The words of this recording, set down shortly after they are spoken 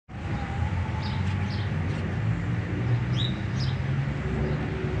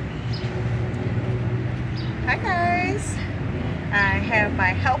I have my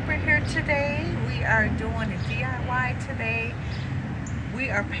helper here today. We are doing a DIY today. We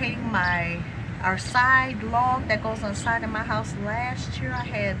are painting our side log that goes on the side of my house. Last year I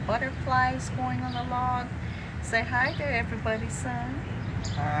had butterflies going on the log. Say hi to everybody, son.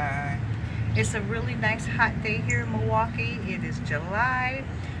 Hi. It's a really nice hot day here in Milwaukee. It is July,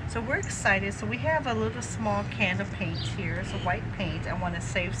 so we're excited. So we have a little small can of paint here. It's a white paint. I want to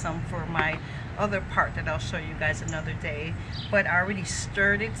save some for my other part that I'll show you guys another day. But I already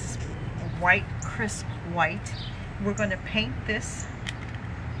stirred it. It's white, crisp white. We're going to paint this.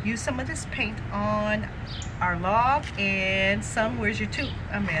 Use some of this paint on our log. And son, where's your tooth?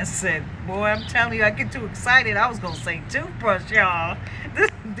 I mean, I said, boy, I'm telling you, I get too excited. I was going to say toothbrush, y'all.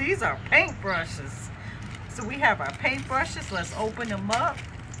 These are paint brushes. So we have our paint brushes. Let's open them up.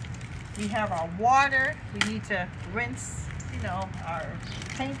 We have our water. We need to rinse, our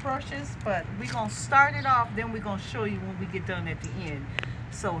paint brushes. But we're going to start it off. Then we're going to show you when we get done at the end.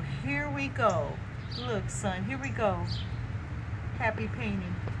 So here we go. Look, son, here we go. Happy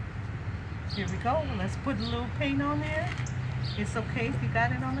painting. Here we go. Let's put a little paint on there. It's okay if you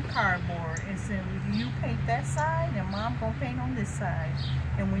got it on the cardboard. And so you paint that side and mom gonna paint on this side.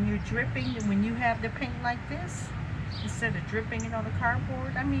 And when you're dripping, when you have the paint like this, instead of dripping it on the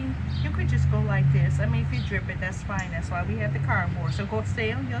cardboard, I mean, you could just go like this. I mean, if you drip it, that's fine. That's why we have the cardboard. So go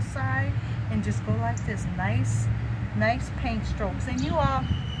stay on your side and just go like this. Nice paint strokes. And you all,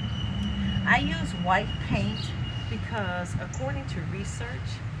 I use white paint because according to research,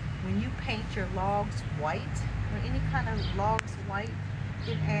 when you paint your logs white, or any kind of logs white,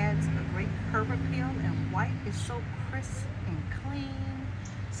 it adds a great curb appeal, and white is so crisp and clean.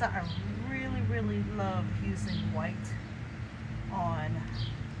 So I really love using white on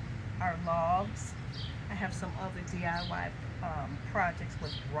our logs. I have some other DIY projects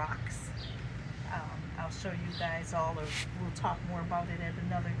with rocks. I'll show you guys all, or we'll talk more about it at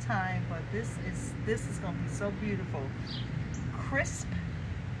another time, but this is going to be so beautiful. Crisp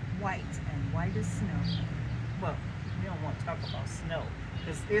white, and white as snow. Well, we don't want to talk about snow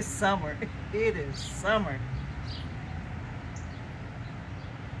because it's summer. It is summer.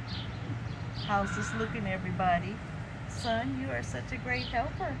 How's this looking, everybody? Son, you are such a great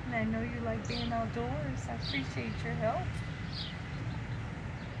helper, and I know you like being outdoors. I appreciate your help.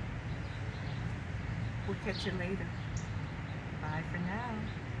 We'll catch you later. Bye for now.